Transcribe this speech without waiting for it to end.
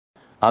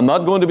I'm not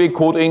going to be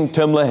quoting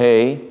Tim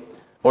LaHaye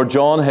or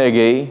John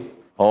Hagee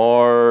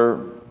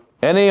or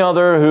any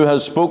other who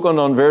has spoken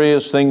on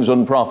various things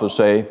on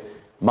prophecy.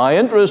 My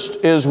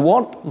interest is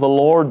what the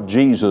Lord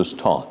Jesus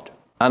taught.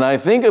 And I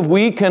think if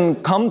we can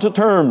come to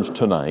terms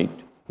tonight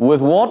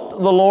with what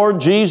the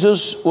Lord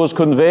Jesus was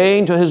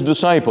conveying to his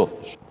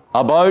disciples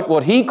about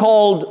what he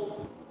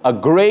called a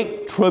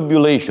great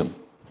tribulation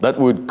that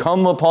would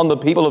come upon the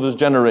people of his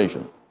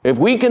generation, if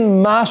we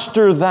can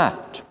master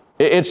that,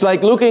 it's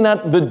like looking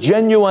at the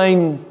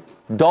genuine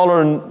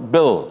dollar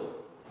bill.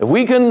 If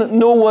we can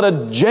know what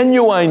a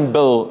genuine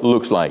bill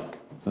looks like,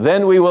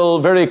 then we will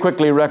very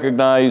quickly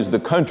recognize the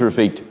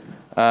counterfeit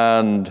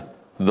and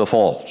the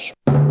false.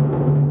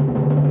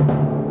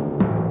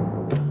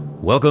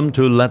 Welcome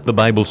to Let the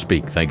Bible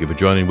Speak. Thank you for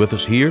joining with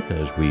us here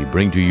as we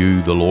bring to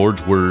you the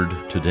Lord's Word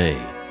today.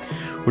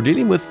 We're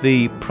dealing with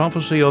the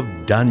prophecy of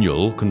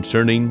Daniel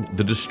concerning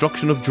the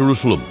destruction of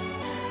Jerusalem.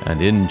 And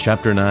in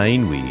chapter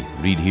 9, we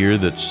read here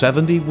that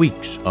 70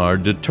 weeks are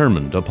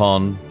determined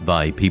upon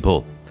thy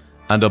people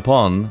and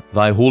upon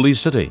thy holy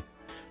city,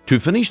 to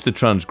finish the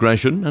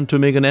transgression and to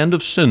make an end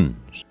of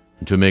sins,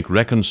 and to make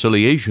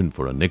reconciliation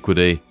for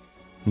iniquity,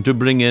 and to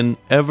bring in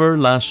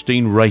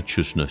everlasting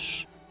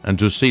righteousness, and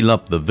to seal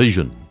up the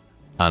vision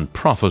and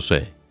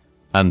prophecy,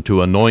 and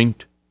to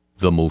anoint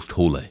the most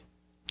holy.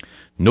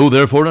 Know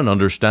therefore and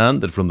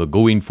understand that from the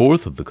going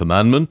forth of the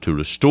commandment to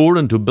restore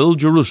and to build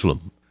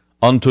Jerusalem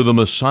unto the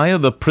Messiah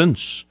the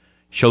Prince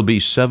shall be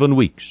 7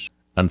 weeks,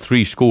 and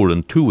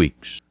 62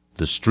 weeks.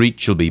 The street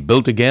shall be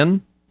built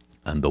again,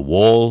 and the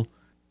wall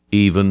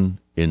even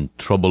in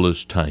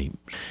troublous times.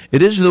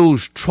 It is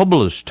those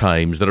troublous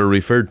times that are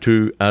referred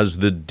to as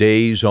the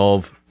days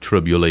of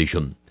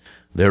tribulation.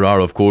 There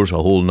are, of course,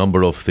 a whole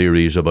number of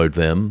theories about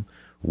them,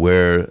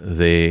 where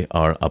they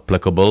are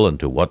applicable and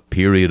to what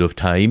period of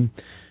time.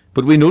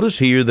 But we notice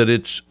here that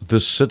it's the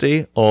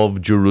city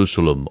of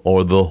Jerusalem,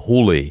 or the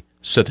holy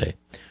city.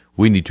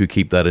 We need to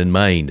keep that in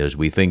mind as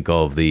we think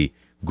of the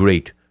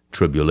Great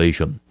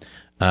Tribulation.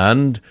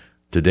 And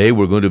today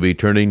we're going to be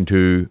turning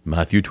to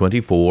Matthew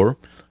 24.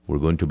 We're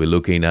going to be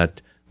looking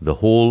at the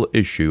whole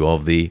issue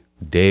of the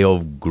day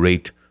of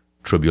Great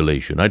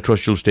Tribulation. I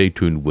trust you'll stay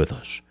tuned with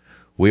us.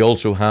 We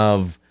also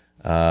have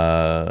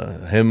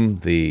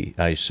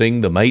I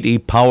sing the mighty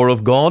power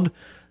of God,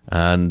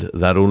 and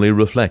that only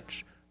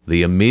reflects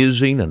the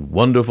amazing and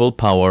wonderful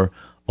power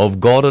of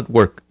God at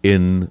work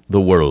in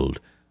the world,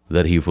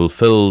 that he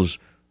fulfills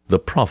the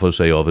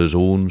prophecy of his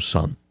own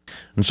Son.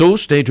 And so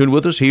stay tuned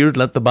with us here at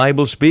Let the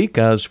Bible Speak,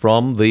 as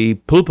from the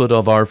pulpit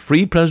of our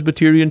Free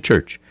Presbyterian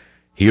Church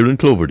here in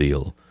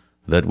Cloverdale,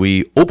 that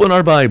we open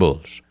our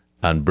Bibles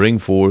and bring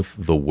forth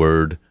the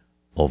Word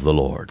of the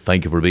Lord.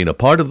 Thank you for being a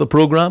part of the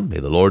program. May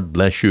the Lord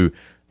bless you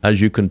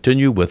as you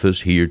continue with us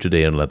here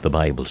today and Let the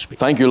Bible Speak.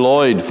 Thank you,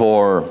 Lloyd,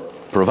 for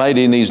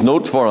providing these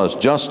notes for us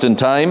just in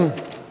time,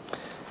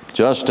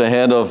 just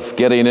ahead of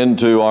getting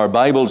into our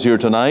Bibles here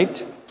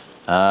tonight.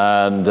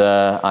 And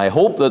I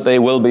hope that they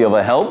will be of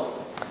a help.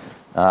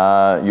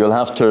 You'll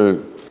have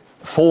to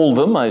fold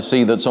them. I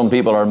see that some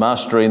people are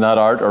mastering that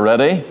art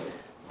already.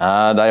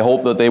 And I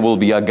hope that they will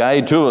be a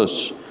guide to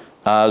us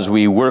as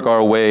we work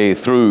our way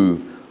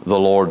through the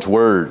Lord's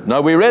Word.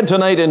 Now, we read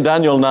tonight in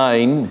Daniel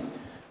 9,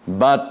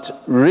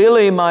 but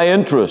really my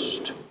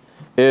interest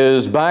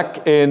is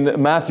back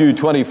in Matthew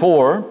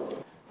 24,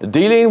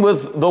 dealing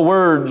with the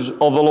words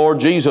of the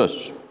Lord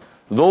Jesus.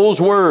 Those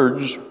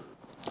words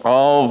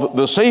of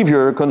the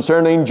Savior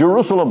concerning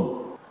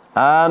Jerusalem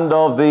and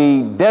of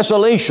the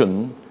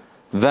desolation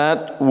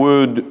that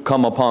would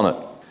come upon it.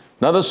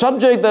 Now, the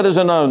subject that is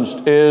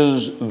announced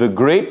is the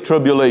Great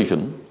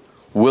Tribulation.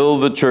 Will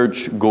the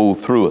church go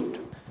through it?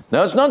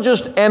 Now, it's not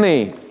just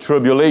any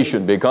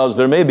tribulation, because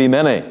there may be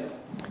many.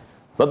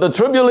 But the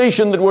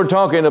tribulation that we're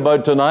talking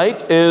about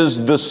tonight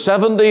is the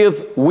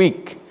 70th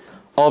week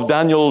of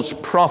Daniel's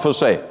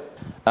prophecy.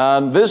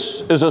 And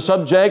this is a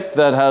subject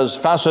that has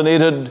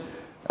fascinated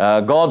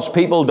God's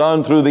people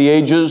down through the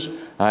ages.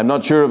 I'm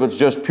not sure if it's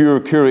just pure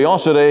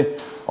curiosity,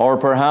 or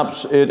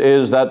perhaps it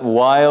is that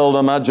wild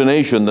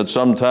imagination that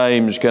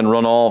sometimes can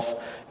run off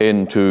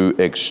into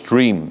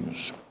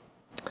extremes.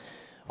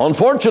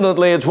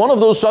 Unfortunately, it's one of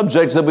those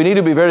subjects that we need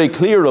to be very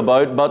clear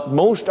about, but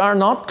most are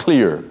not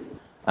clear.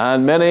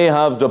 And many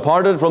have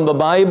departed from the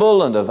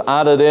Bible and have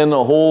added in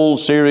a whole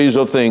series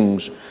of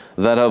things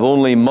that have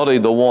only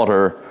muddied the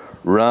water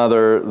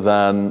rather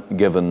than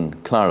given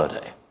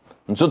clarity.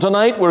 And so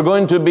tonight we're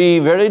going to be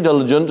very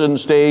diligent in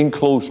staying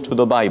close to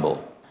the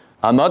Bible.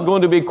 I'm not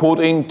going to be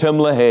quoting Tim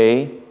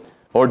LaHaye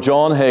or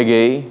John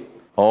Hagee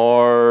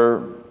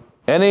or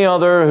any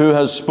other who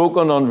has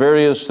spoken on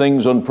various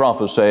things on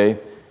prophecy.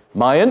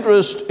 My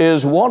interest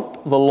is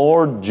what the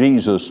Lord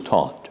Jesus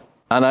taught.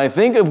 And I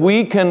think if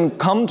we can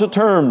come to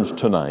terms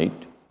tonight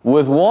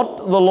with what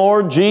the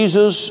Lord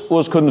Jesus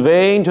was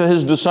conveying to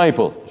his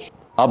disciples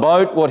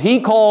about what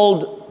he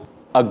called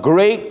a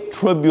great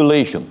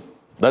tribulation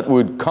that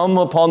would come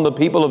upon the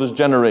people of his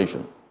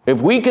generation,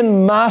 if we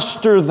can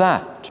master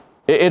that,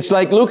 it's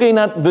like looking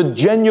at the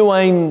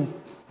genuine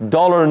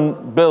dollar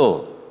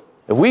bill.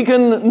 if we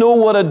can know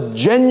what a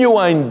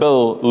genuine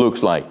bill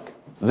looks like,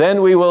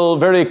 then we will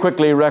very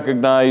quickly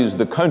recognize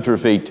the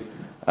counterfeit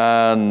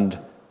and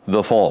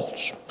the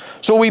false.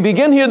 So we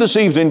begin here this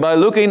evening by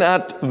looking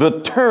at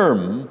the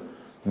term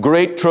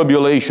Great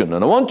Tribulation.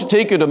 And I want to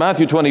take you to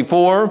Matthew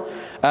 24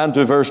 and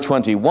to verse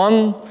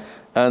 21.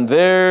 And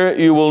there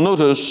you will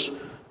notice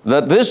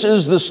that this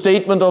is the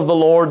statement of the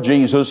Lord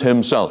Jesus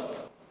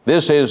himself.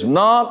 This is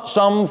not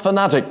some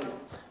fanatic.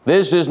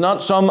 This is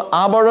not some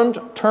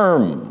aberrant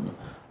term,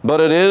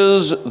 but it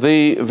is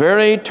the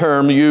very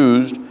term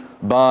used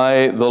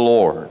by the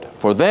Lord.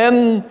 For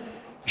then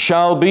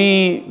shall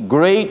be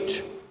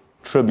great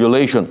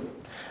tribulation.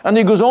 And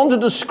he goes on to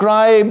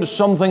describe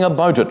something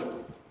about it.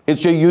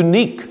 It's a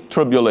unique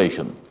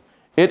tribulation.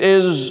 It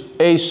is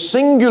a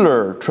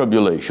singular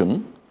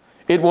tribulation.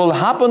 It will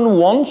happen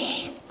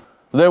once.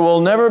 There will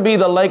never be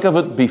the like of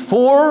it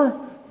before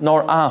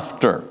nor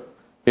after.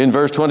 In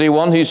verse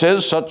 21 he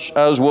says, such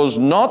as was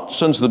not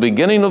since the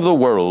beginning of the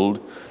world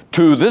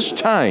to this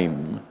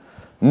time,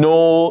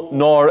 no,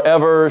 nor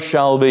ever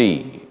shall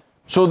be.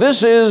 So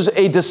this is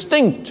a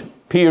distinct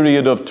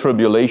period of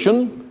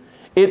tribulation.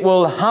 It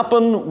will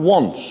happen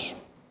once.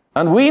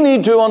 And we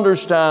need to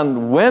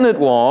understand when it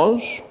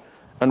was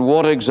and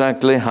what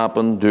exactly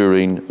happened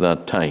during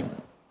that time.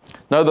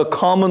 Now, the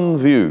common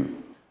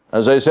view,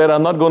 as I said,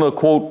 I'm not going to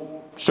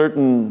quote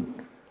certain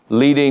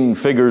leading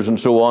figures and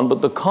so on,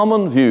 but the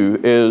common view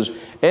is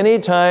any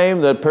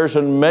time that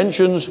person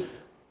mentions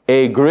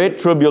a great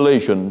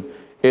tribulation,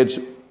 it's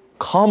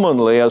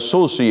commonly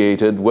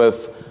associated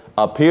with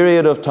a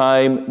period of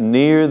time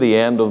near the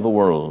end of the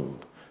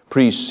world,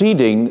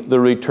 preceding the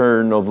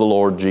return of the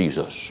Lord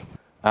Jesus.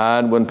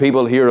 And when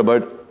people hear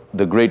about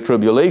the Great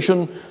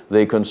Tribulation,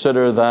 they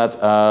consider that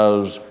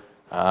as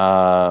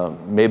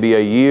maybe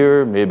a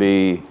year,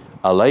 maybe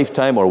a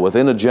lifetime, or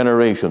within a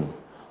generation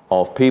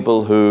of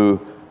people who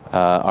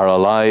are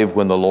alive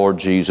when the Lord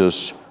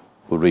Jesus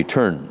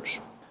returns.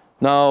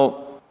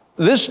 Now,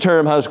 this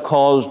term has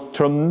caused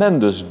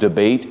tremendous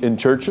debate in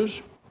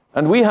churches.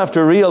 And we have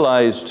to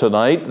realize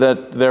tonight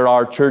that there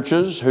are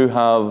churches who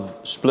have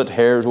split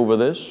hairs over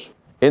this,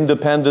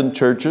 independent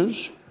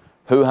churches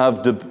who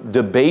have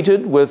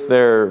debated with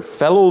their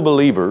fellow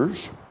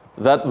believers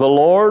that the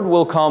Lord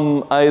will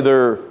come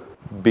either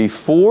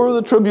before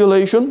the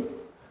tribulation,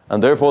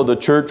 and therefore the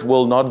church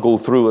will not go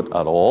through it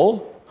at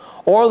all,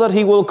 or that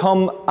he will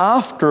come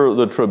after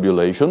the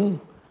tribulation,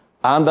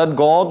 and that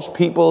God's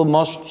people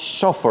must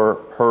suffer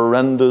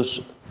horrendous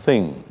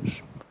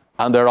things.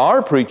 And there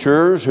are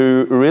preachers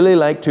who really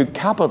like to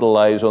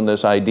capitalize on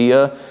this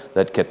idea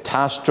that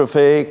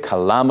catastrophe,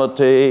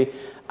 calamity,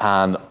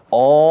 and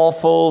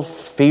awful,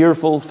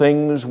 fearful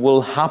things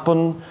will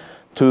happen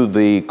to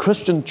the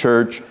Christian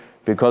church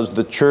because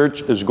the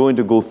church is going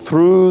to go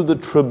through the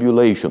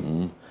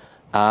tribulation,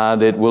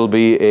 and it will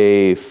be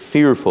a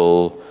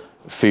fearful,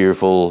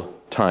 fearful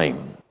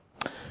time.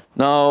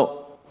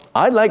 Now,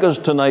 I'd like us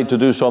tonight to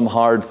do some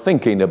hard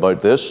thinking about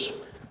this,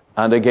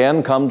 and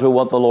again come to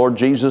what the Lord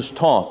Jesus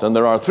taught. And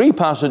there are three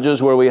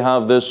passages where we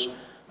have this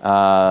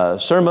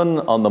Sermon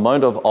on the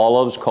Mount of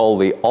Olives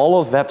called the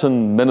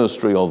Olivetan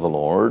Ministry of the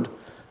Lord.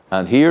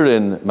 And here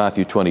in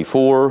Matthew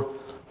 24,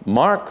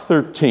 Mark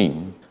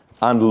 13,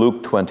 and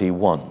Luke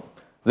 21.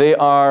 They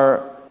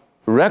are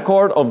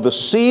record of the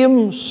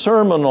same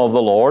sermon of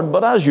the Lord,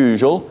 but as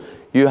usual,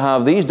 you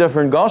have these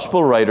different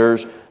gospel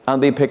writers,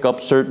 and they pick up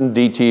certain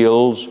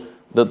details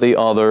that the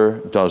other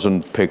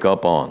doesn't pick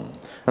up on.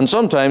 And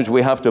sometimes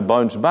we have to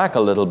bounce back a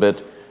little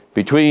bit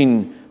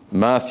between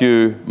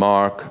Matthew,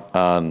 Mark,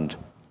 and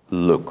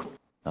Luke.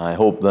 I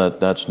hope that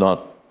that's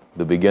not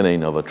the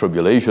beginning of a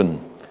tribulation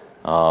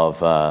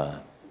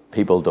of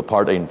people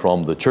departing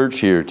from the church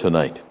here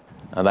tonight.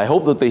 And I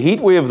hope that the heat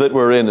wave that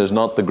we're in is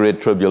not the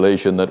great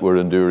tribulation that we're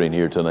enduring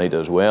here tonight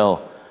as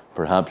well.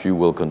 Perhaps you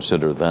will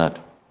consider that.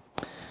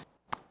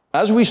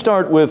 As we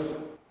start with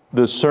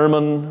the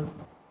Sermon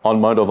on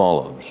Mount of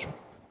Olives,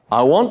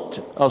 I want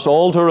us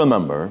all to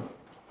remember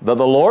that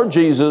the Lord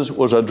Jesus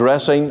was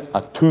addressing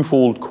a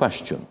twofold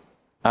question.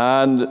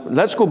 And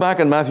let's go back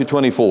in Matthew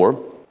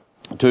 24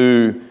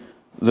 to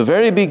the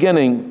very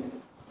beginning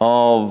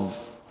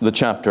of the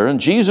chapter. And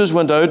Jesus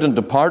went out and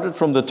departed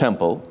from the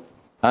temple,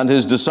 and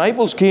his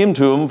disciples came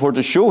to him for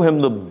to show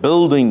him the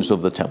buildings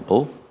of the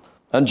temple.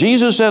 And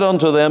Jesus said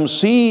unto them,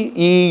 see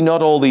ye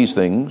not all these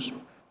things?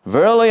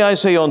 Verily I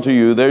say unto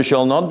you, there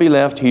shall not be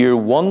left here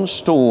one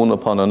stone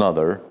upon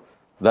another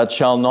that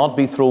shall not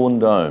be thrown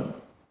down.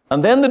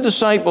 And then the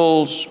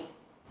disciples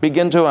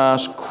begin to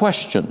ask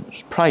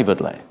questions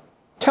privately.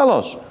 Tell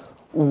us,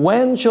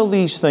 when shall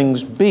these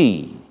things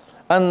be?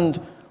 And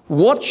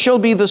what shall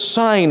be the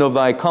sign of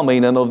thy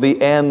coming and of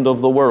the end of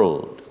the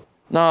world?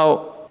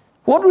 Now,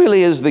 what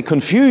really is the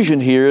confusion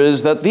here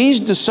is that these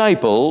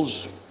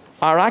disciples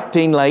are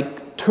acting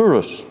like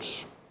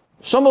tourists.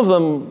 Some of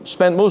them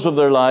spent most of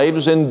their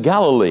lives in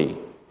Galilee.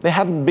 They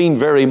hadn't been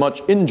very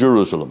much in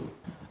Jerusalem.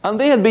 And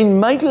they had been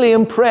mightily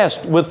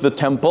impressed with the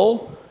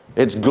temple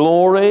its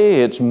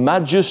glory, its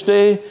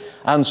majesty,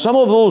 and some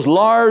of those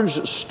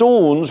large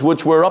stones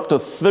which were up to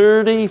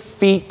 30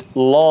 feet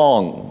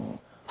long.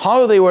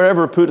 How they were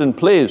ever put in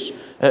place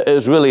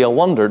is really a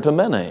wonder to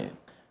many.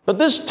 But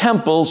this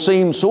temple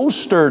seemed so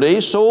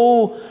sturdy,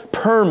 so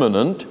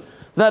permanent,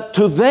 that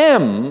to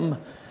them,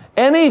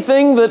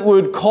 anything that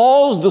would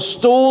cause the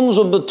stones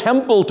of the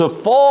temple to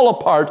fall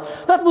apart,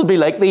 that would be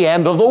like the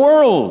end of the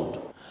world.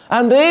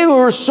 And they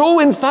were so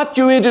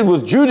infatuated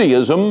with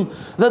Judaism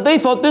that they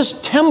thought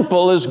this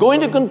temple is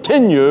going to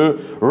continue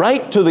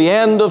right to the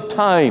end of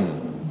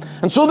time.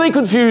 And so they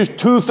confused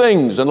two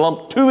things and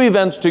lumped two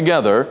events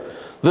together: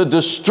 the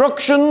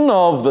destruction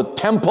of the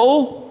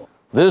temple,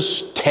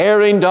 this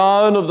tearing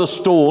down of the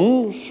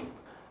stones,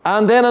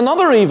 and then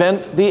another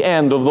event, the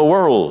end of the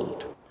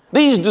world.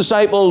 These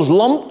disciples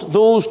lumped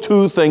those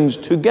two things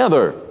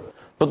together.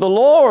 But the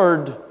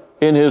Lord,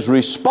 in His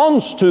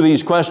response to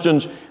these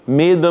questions,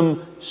 made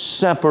them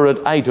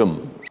separate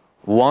items.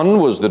 One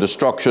was the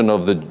destruction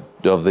of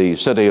the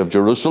city of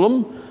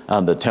Jerusalem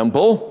and the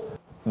temple.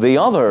 The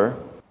other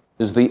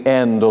is the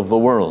end of the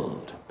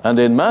world. And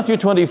in Matthew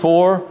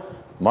 24,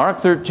 Mark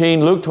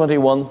 13, Luke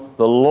 21,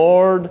 the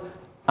Lord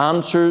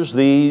answers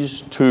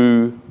these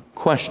two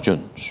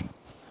questions.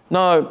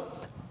 Now,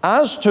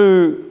 as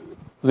to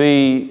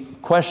the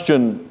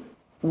question,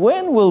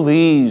 when will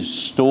these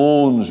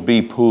stones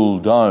be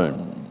pulled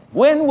down?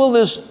 When will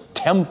this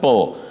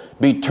temple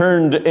be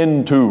turned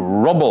into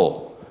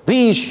rubble?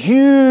 These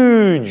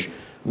huge,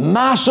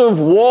 massive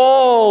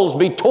walls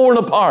be torn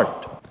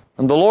apart?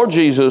 And the Lord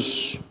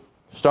Jesus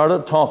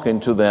started talking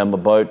to them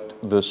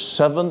about the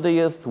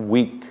 70th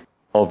week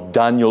of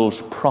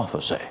Daniel's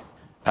prophecy.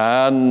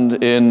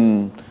 And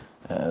in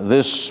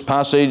this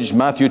passage,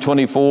 Matthew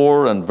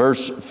 24 and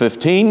verse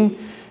 15,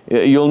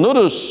 you'll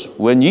notice,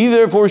 when ye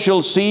therefore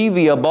shall see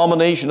the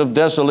abomination of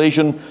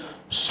desolation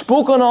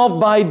spoken of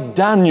by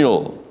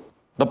Daniel,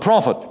 the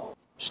prophet,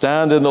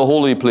 stand in the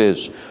holy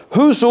place.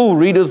 Whoso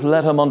readeth,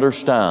 let him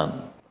understand.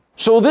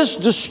 So this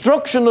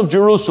destruction of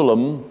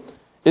Jerusalem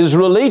is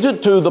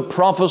related to the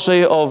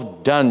prophecy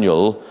of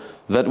Daniel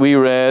that we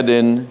read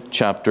in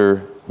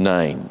chapter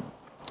 9.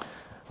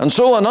 And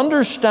so an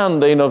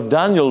understanding of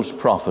Daniel's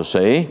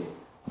prophecy,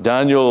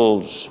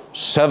 Daniel's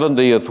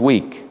 70th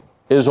week,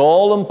 is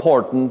all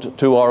important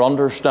to our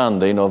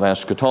understanding of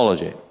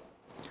eschatology.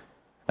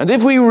 And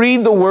if we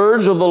read the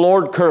words of the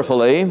Lord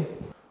carefully,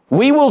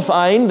 we will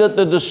find that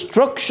the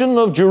destruction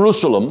of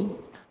Jerusalem,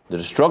 the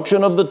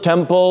destruction of the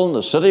temple and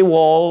the city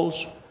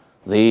walls,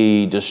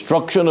 the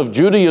destruction of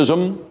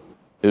Judaism,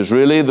 is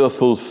really the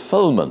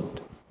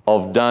fulfillment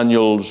of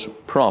Daniel's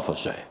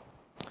prophecy.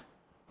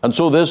 And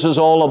so this is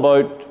all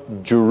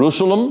about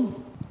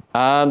Jerusalem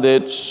and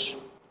its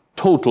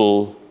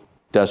total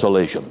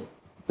desolation.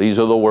 These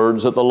are the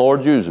words that the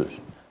Lord uses.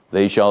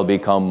 They shall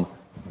become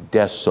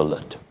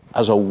desolate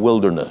as a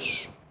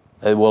wilderness.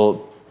 They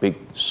will be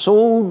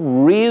so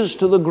razed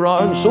to the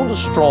ground, so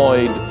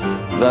destroyed,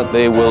 that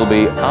they will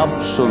be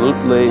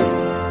absolutely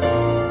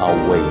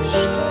a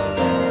waste.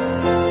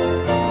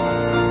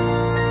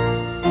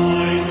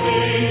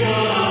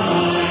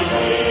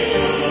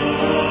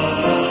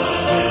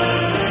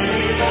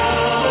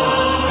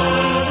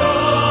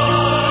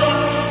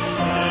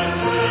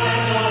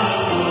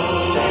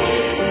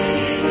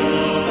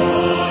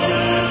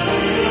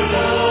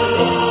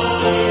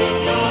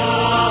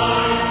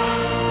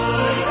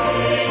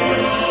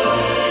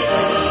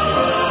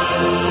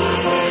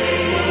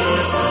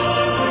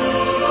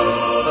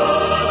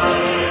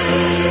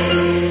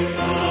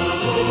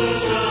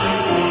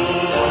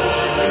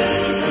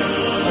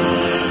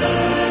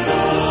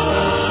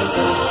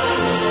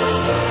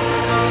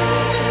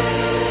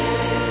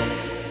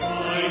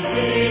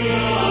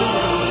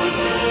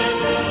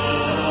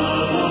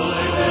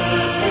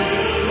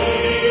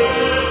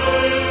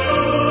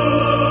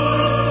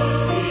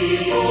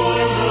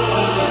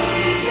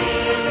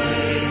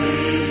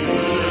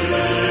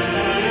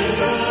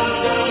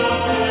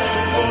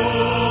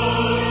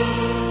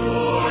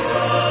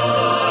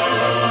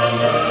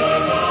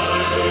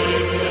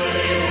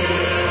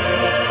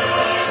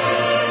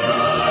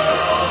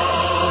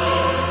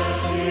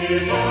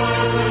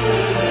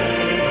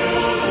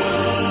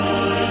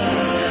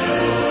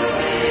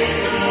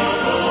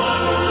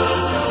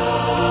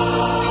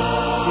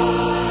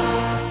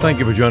 Thank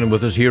you for joining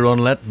with us here on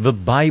Let the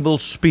Bible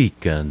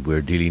Speak, and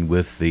we're dealing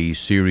with the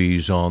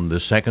series on the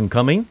second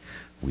coming.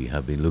 We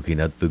have been looking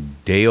at the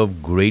day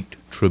of great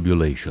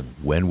tribulation.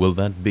 When will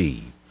that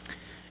be?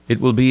 It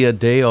will be a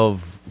day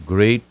of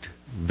great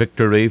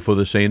victory for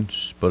the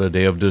saints, but a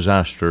day of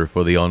disaster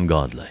for the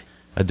ungodly.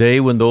 A day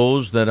when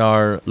those that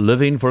are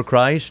living for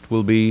Christ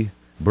will be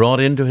brought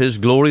into His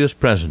glorious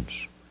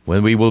presence,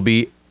 when we will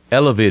be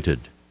elevated,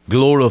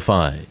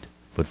 glorified,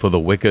 but for the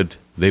wicked,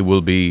 they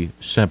will be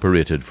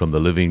separated from the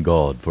living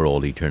God for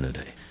all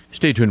eternity.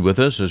 Stay tuned with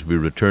us as we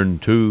return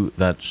to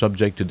that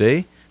subject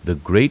today, the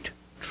Great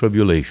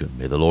Tribulation.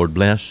 May the Lord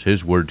bless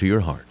His word to your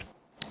heart.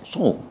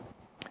 So,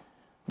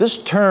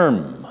 this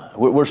term,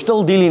 we're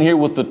still dealing here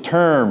with the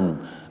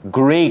term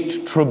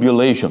Great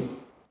Tribulation.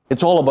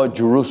 It's all about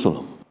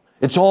Jerusalem.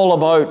 It's all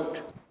about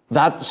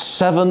that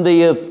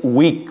 70th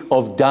week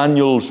of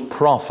Daniel's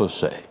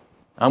prophecy.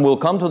 And we'll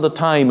come to the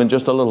time in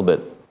just a little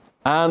bit.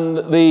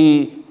 And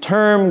the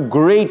term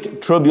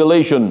Great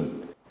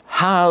Tribulation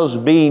has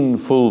been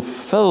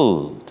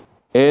fulfilled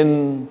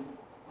in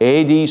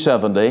AD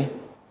 70,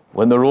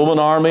 when the Roman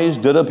armies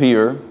did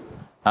appear,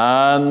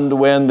 and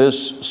when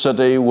this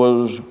city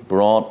was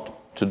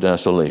brought to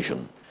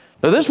desolation.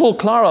 Now, this will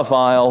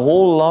clarify a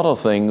whole lot of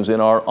things in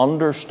our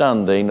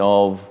understanding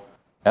of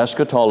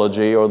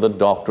eschatology, or the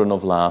doctrine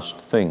of last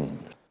things.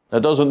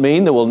 That doesn't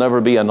mean there will never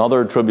be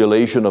another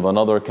tribulation of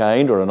another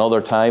kind, or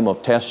another time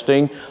of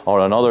testing,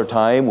 or another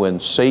time when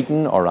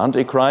Satan or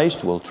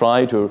Antichrist will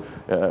try to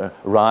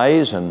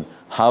rise and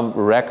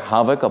wreak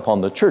havoc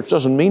upon the church.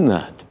 Doesn't mean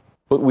that.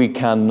 But we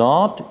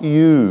cannot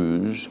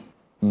use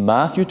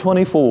Matthew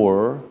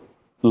 24,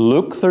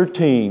 Mark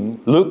 13,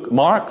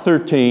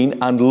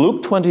 and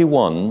Luke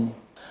 21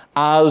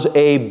 as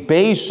a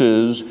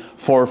basis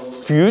for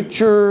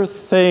future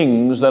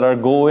things that are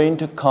going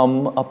to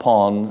come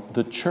upon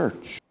the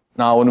church.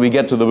 Now, when we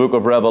get to the book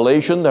of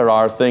Revelation, there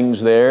are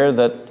things there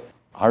that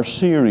are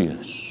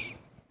serious.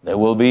 There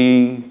will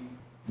be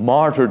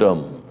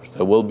martyrdoms.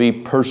 There will be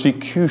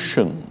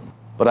persecution.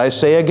 But I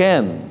say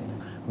again,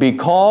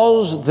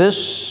 because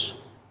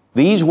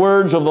these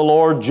words of the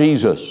Lord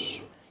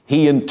Jesus,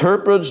 He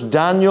interprets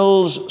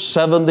Daniel's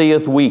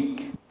 70th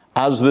week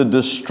as the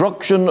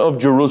destruction of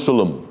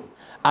Jerusalem,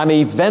 an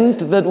event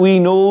that we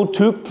know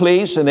took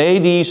place in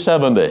AD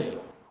 70.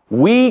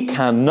 We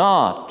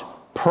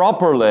cannot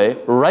properly,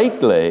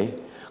 rightly,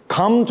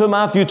 come to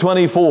Matthew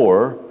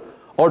 24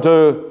 or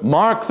to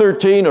Mark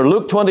 13 or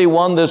Luke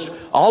 21, this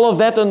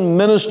Olivetan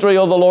ministry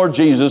of the Lord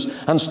Jesus,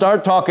 and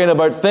start talking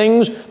about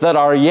things that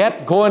are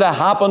yet going to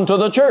happen to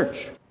the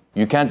church.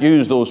 You can't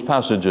use those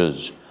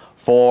passages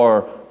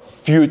for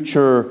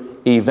future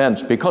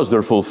events because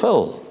they're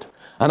fulfilled.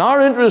 And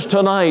our interest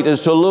tonight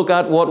is to look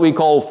at what we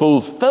call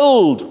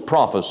fulfilled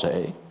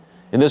prophecy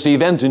in this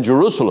event in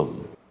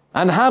Jerusalem.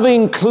 And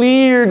having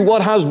cleared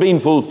what has been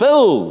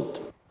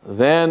fulfilled,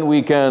 then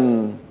we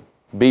can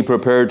be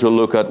prepared to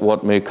look at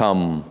what may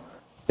come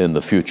in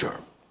the future.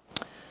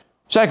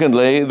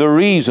 Secondly, the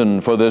reason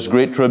for this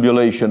great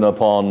tribulation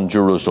upon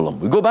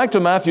Jerusalem. We go back to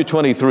Matthew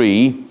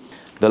 23,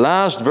 the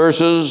last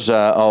verses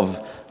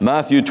of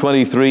Matthew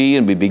 23,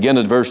 and we begin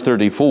at verse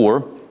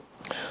 34.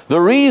 The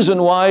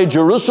reason why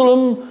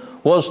Jerusalem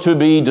was to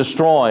be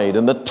destroyed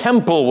and the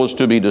temple was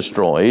to be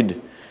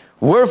destroyed: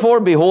 wherefore,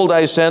 behold,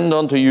 I send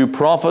unto you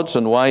prophets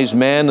and wise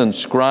men and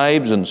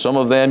scribes, and some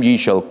of them ye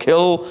shall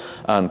kill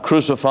and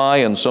crucify,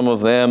 and some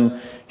of them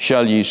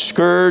shall ye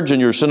scourge in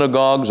your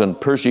synagogues and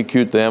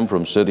persecute them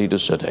from city to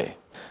city,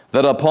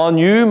 that upon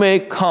you may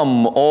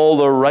come all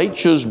the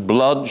righteous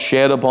blood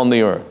shed upon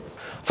the earth,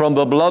 from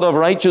the blood of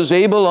righteous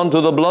Abel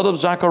unto the blood of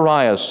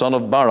Zacharias, son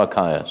of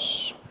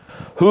Barachias,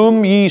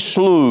 whom ye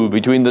slew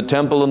between the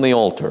temple and the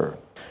altar.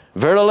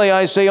 Verily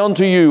I say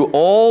unto you,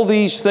 all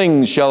these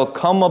things shall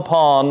come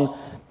upon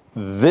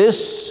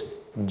this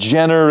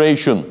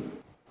generation.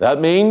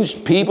 That means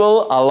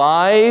people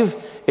alive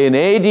in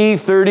AD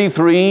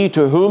 33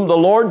 to whom the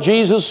Lord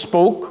Jesus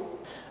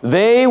spoke,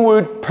 they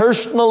would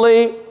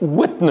personally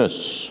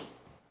witness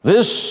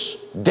this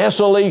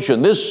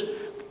desolation, this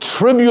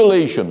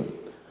tribulation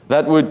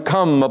that would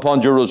come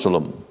upon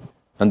Jerusalem.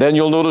 And then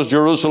you'll notice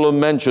Jerusalem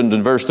mentioned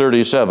in verse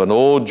 37.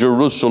 O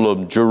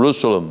Jerusalem,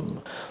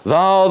 Jerusalem,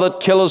 thou that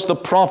killest the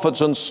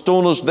prophets and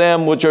stonest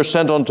them which are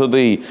sent unto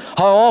thee,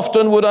 how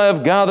often would I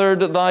have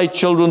gathered thy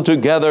children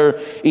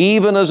together,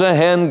 even as a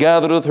hen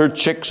gathereth her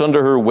chicks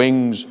under her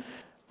wings,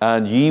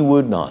 and ye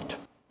would not.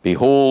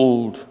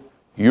 Behold,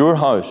 your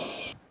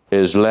house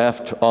is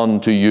left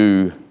unto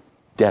you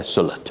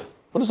desolate.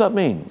 What does that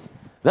mean?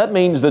 That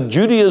means that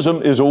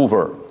Judaism is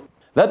over.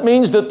 That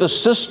means that the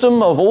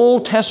system of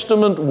Old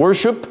Testament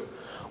worship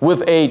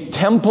with a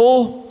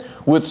temple,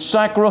 with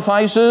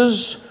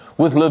sacrifices,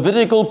 with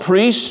Levitical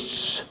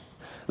priests,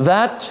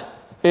 that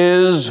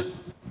is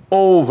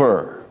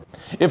over.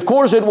 Of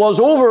course, it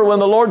was over when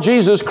the Lord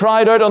Jesus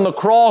cried out on the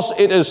cross,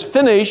 "It is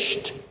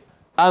finished,"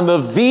 and the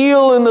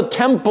veil in the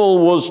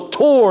temple was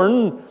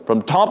torn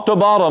from top to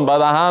bottom by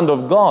the hand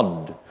of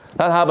God.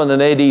 That happened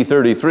in AD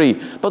 33,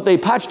 but they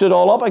patched it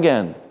all up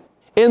again.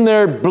 In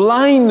their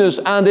blindness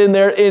and in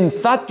their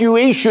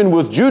infatuation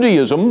with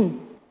Judaism,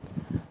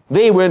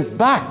 they went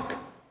back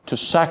to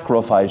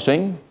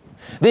sacrificing.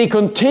 They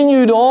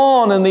continued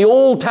on in the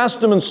Old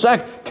Testament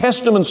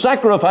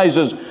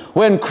sacrifices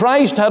when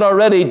Christ had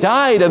already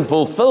died and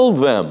fulfilled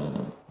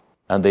them.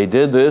 And they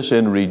did this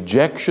in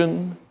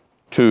rejection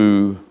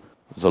to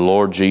the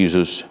Lord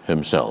Jesus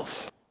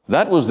Himself.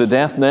 That was the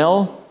death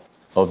knell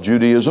of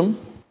Judaism,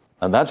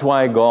 and that's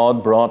why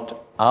God brought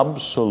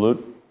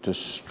absolute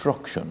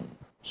destruction,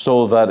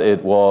 so that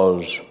it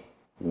was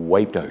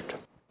wiped out.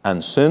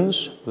 And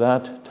since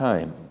that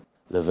time,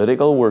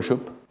 Levitical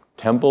worship,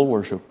 temple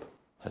worship,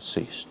 has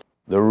ceased.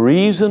 The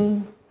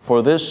reason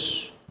for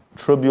this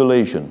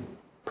tribulation,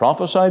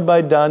 prophesied by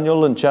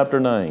Daniel in chapter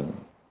 9,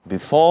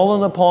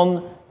 befallen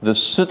upon the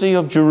city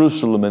of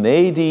Jerusalem in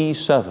AD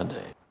 70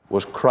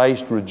 was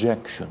Christ's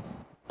rejection.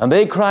 And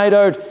they cried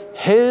out,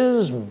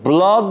 "His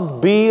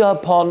blood be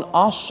upon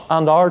us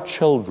and our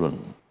children."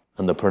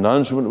 And the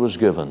pronouncement was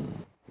given,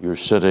 "Your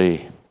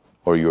city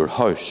or your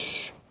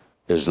house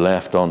is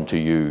left unto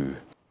you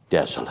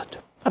desolate."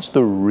 That's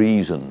the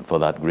reason for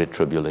that great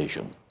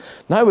tribulation.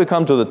 Now we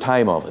come to the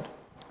time of it.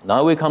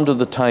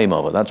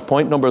 That's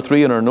point number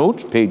 3 in our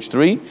notes, page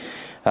 3.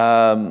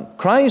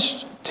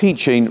 Christ's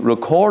teaching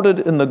recorded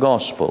in the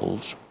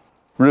Gospels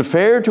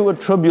refer to a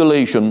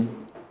tribulation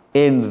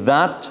in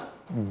that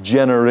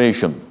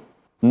generation,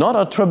 not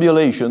a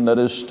tribulation that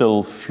is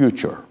still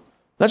future.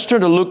 Let's turn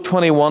to Luke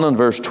 21 and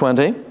verse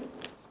 20.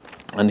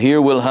 And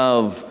here we'll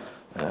have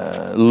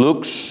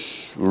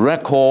Luke's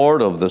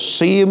record of the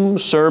same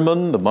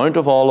sermon, the Mount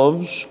of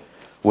Olives,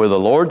 where the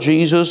Lord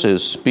Jesus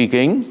is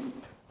speaking.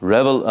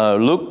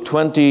 Luke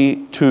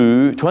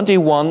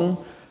 21,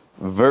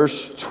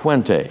 verse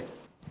 20.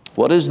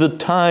 What is the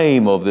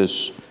time of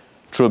this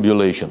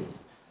tribulation?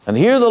 And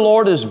here the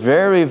Lord is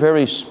very,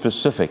 very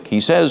specific. He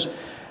says,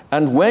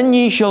 "And when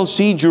ye shall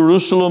see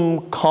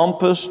Jerusalem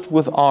compassed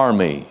with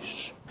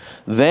armies,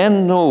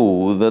 then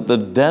know that the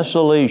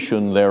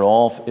desolation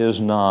thereof is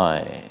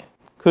nigh."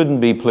 Couldn't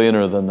be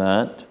plainer than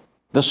that.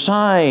 The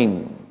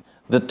sign,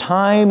 the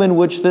time in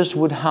which this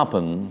would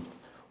happen,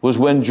 was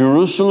when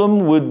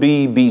Jerusalem would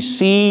be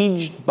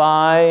besieged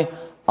by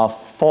a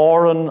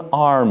foreign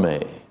army.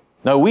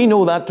 Now we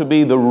know that to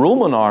be the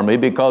Roman army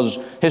because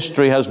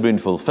history has been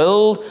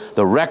fulfilled.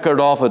 The record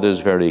of it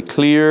is very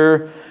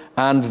clear.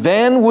 And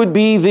then would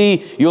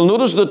be you'll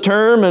notice the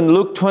term in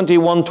Luke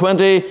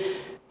 21:20,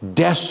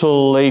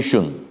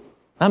 desolation.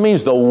 That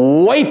means the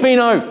wiping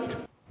out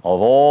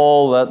of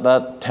all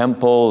that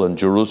temple and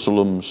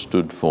Jerusalem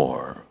stood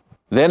for.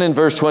 Then in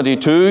verse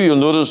 22, you'll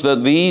notice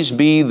that these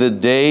be the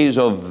days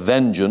of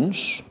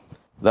vengeance,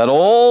 that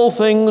all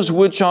things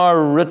which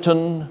are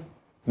written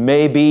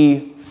may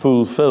be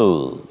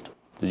fulfilled.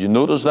 Did you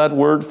notice that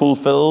word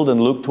fulfilled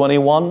in Luke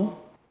 21?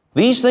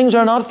 These things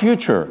are not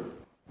future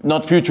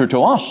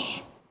to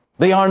us.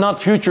 They are not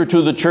future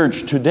to the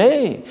church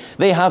today.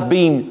 They have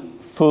been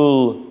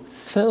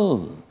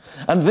fulfilled.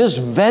 And this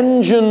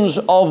vengeance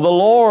of the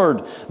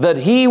Lord, that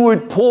He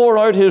would pour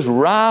out His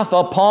wrath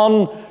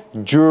upon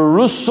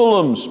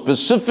Jerusalem,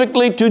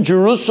 specifically to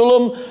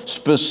Jerusalem,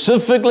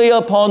 specifically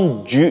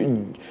upon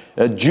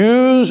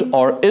Jews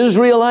or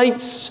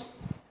Israelites,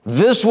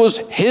 this was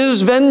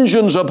His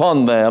vengeance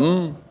upon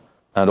them,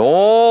 and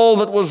all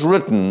that was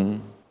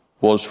written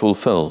was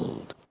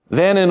fulfilled.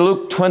 Then in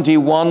Luke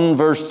 21,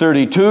 verse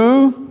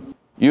 32,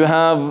 you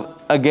have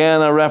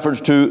again a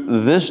reference to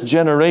this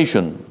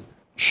generation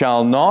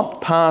shall not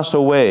pass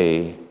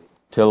away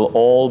till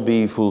all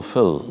be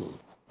fulfilled.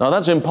 Now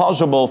that's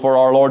impossible for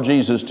our Lord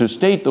Jesus to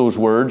state those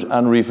words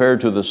and refer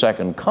to the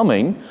second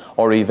coming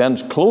or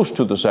events close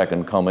to the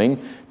second coming,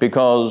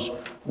 because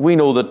we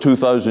know that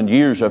 2,000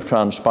 years have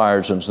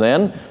transpired since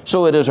then.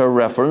 So it is a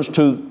reference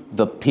to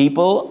the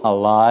people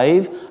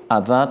alive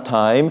at that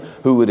time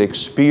who would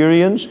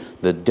experience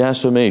the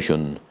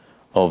decimation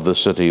of the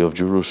city of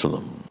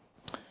Jerusalem.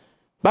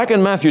 Back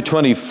in Matthew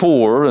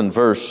 24 and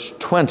verse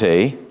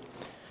 20,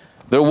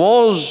 there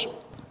was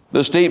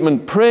the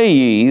statement, "Pray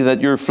ye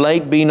that your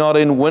flight be not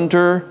in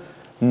winter,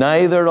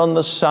 neither on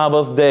the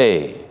Sabbath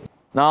day."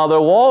 Now there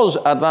was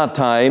at that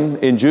time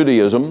in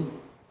Judaism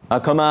a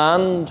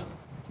command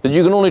that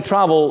you can only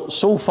travel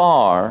so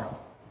far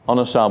on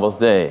a Sabbath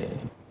day,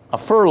 a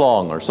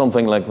furlong or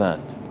something like that.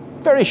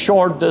 Very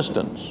short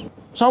distance.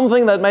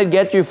 Something that might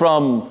get you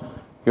from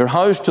your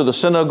house to the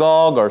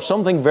synagogue or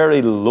something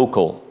very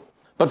local.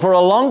 But for a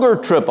longer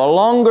trip, a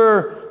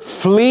longer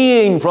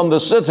fleeing from the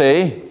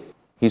city,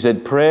 He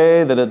said,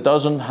 pray that it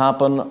doesn't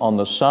happen on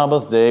the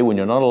Sabbath day when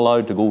you're not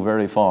allowed to go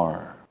very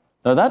far.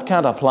 Now that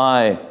can't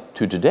apply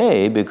to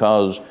today,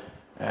 because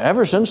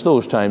ever since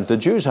those times, the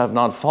Jews have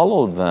not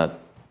followed that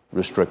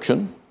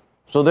restriction.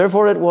 So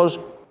therefore it was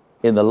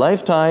in the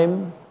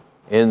lifetime,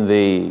 in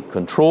the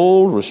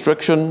controlled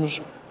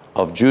restrictions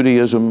of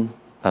Judaism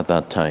at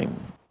that time.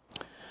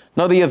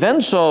 Now the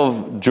events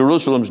of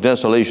Jerusalem's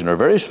desolation are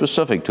very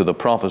specific to the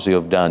prophecy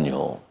of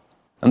Daniel.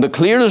 And the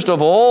clearest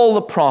of all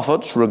the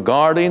prophets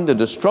regarding the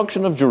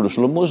destruction of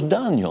Jerusalem was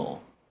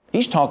Daniel.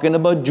 He's talking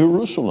about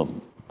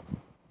Jerusalem.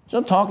 He's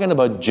not talking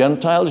about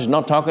Gentiles. He's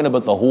not talking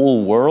about the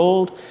whole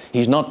world.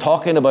 He's not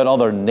talking about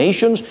other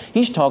nations.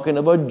 He's talking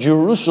about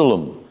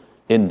Jerusalem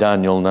in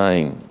Daniel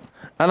 9.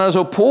 And as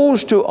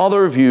opposed to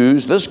other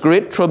views, this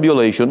great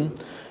tribulation,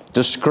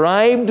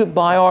 described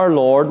by our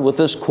Lord with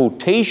this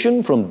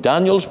quotation from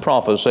Daniel's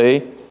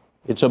prophecy,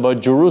 it's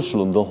about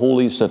Jerusalem, the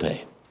holy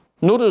city.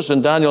 Notice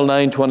in Daniel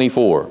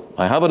 9:24,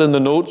 I have it in the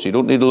notes, you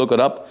don't need to look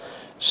it up.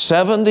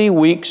 70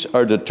 weeks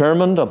are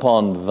determined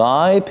upon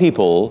thy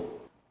people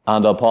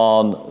and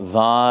upon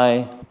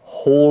thy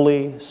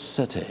holy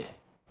city.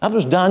 That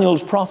was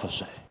Daniel's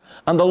prophecy.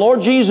 And the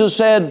Lord Jesus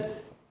said,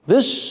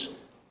 these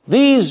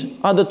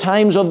are the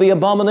times of the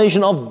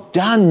abomination of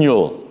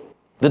Daniel,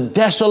 the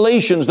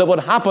desolations that would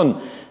happen.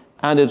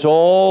 And it's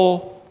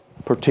all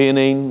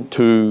pertaining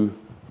to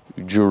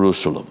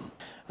Jerusalem.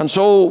 And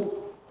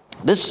so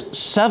this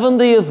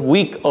 70th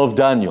week of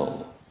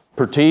Daniel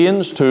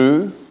pertains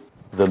to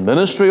the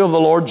ministry of the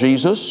Lord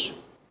Jesus,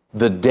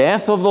 the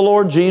death of the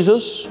Lord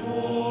Jesus,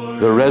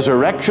 the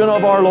resurrection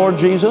of our Lord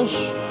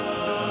Jesus,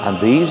 and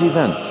these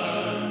events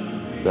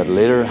that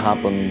later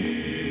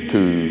happened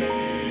to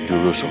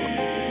Jerusalem.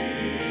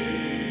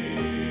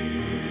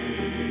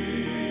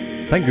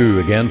 Thank you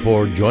again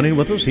for joining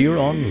with us here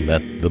on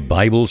Let the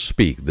Bible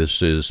Speak.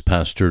 This is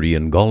Pastor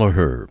Ian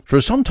Gollaher.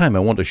 For some time I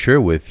want to share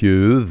with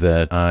you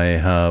that I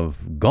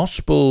have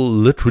gospel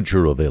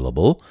literature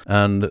available,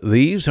 and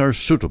these are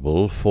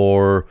suitable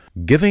for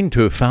giving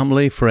to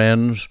family,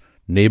 friends,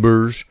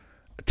 neighbors,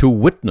 to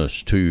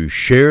witness, to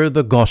share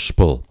the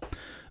gospel.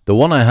 The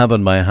one I have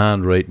in my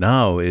hand right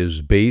now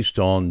is based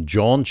on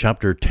John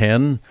chapter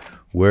 10,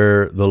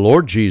 where the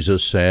Lord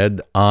Jesus said,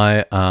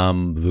 "I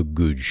am the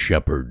good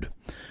shepherd."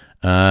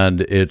 And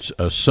it's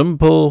a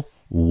simple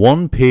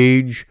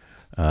one-page,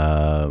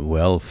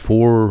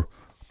 4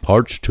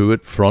 parts to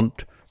it,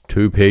 front,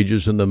 2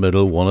 pages in the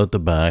middle, 1 at the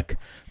back,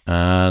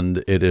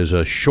 and it is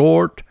a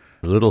short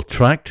little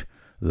tract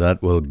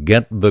that will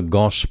get the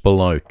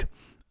gospel out,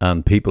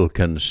 and people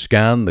can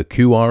scan the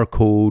QR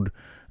code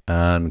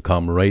and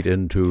come right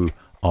into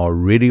our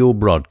radio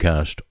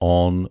broadcast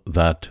on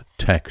that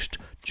text,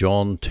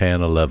 John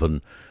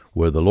 10:11,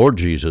 where the Lord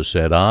Jesus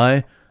said,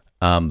 "I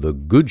am the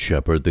good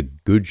shepherd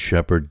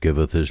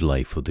giveth his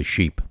life for the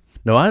sheep."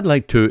 Now, I'd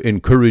like to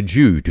encourage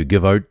you to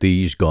give out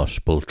these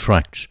gospel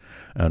tracts,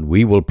 and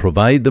we will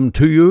provide them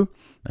to you,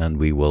 and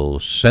we will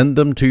send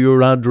them to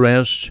your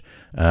address.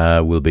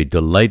 We'll be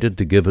delighted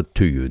to give it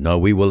to you. Now,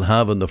 we will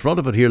have in the front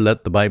of it here,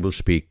 Let the Bible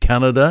Speak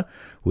Canada.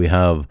 We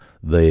have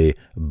the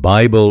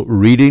Bible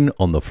reading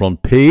on the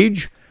front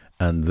page,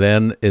 and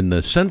then in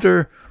the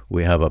center,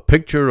 we have a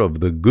picture of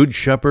the Good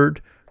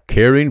Shepherd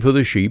caring for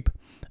the sheep,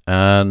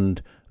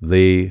 and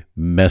the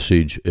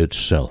message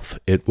itself.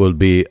 It will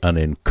be an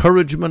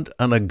encouragement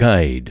and a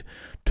guide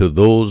to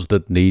those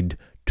that need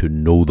to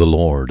know the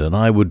Lord. And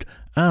I would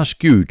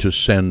ask you to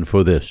send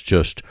for this.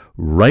 Just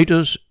write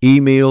us,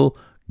 email,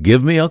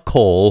 give me a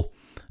call,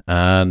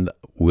 and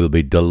we'll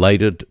be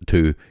delighted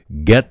to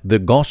get the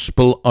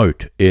gospel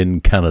out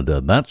in Canada.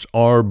 That's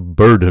our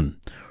burden,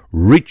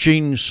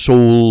 reaching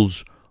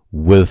souls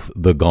with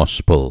the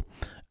gospel.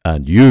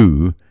 And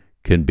you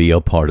can be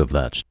a part of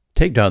that.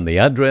 Take down the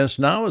address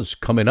now. It's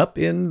coming up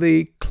in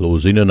the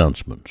closing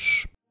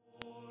announcements.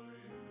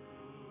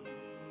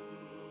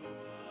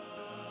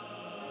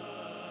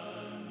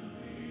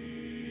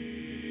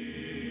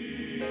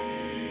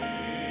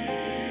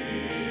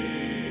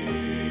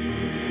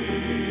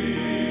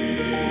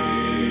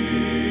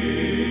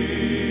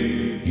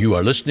 You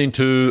are listening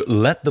to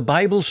Let the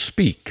Bible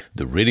Speak,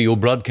 the radio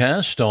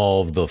broadcast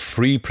of the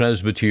Free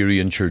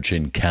Presbyterian Church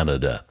in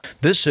Canada.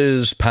 This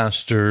is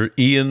Pastor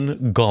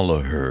Ian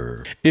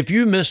Gollaher. If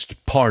you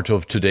missed part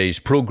of today's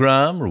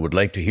program or would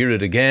like to hear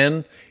it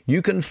again,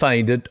 you can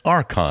find it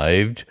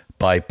archived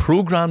by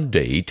program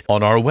date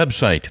on our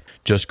website.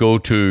 Just go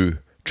to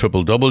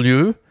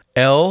www.ltbs.ca,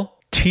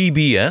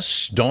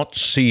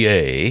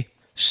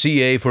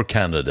 CA for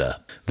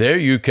Canada. There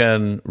you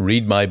can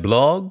read my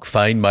blog,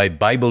 find my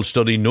Bible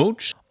study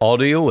notes,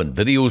 audio and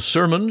video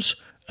sermons,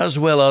 as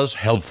well as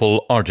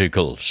helpful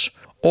articles.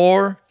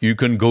 Or you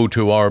can go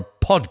to our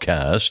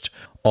podcast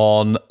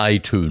on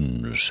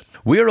iTunes.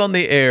 We're on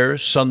the air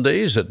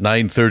Sundays at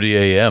 9:30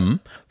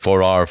 a.m.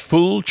 for our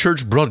full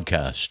church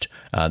broadcast,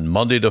 and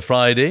Monday to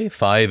Friday,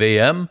 5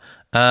 a.m.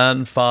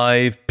 and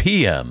 5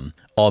 p.m.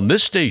 on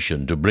this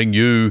station to bring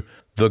you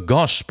the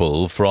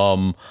gospel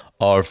from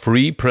our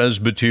Free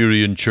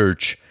Presbyterian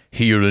Church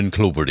here in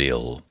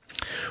Cloverdale.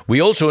 We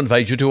also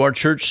invite you to our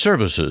church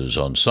services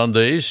on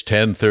Sundays,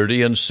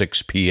 10:30 and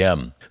 6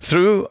 p.m.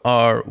 Through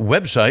our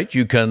website,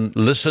 you can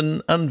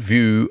listen and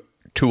view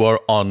to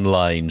our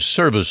online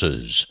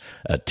services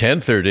at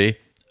 10:30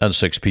 and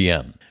 6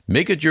 p.m.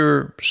 Make it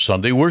your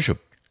Sunday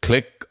worship.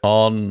 Click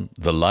on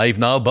the Live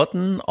Now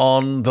button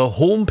on the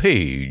home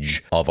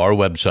page of our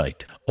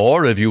website.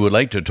 Or if you would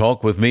like to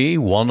talk with me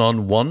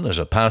one-on-one as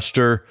a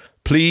pastor,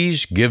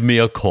 please give me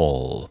a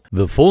call.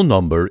 The phone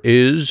number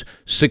is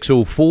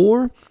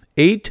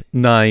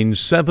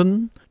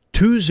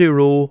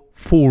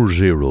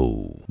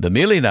 604-897-2040. The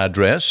mailing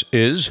address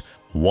is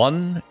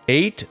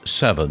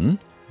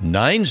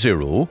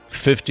 18790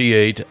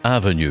 58th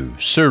Avenue,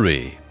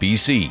 Surrey,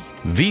 BC,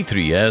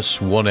 V3S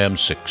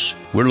 1M6.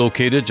 We're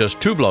located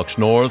just 2 blocks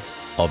north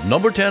of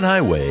number 10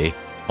 Highway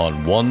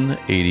on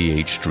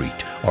 188th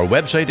Street. Our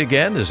website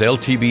again is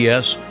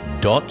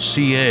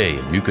ltbs.ca,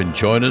 and you can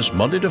join us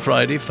Monday to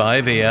Friday,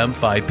 5 a.m.,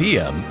 5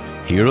 p.m.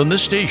 here on the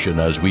station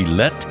as we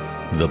let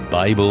the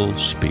Bible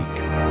speak.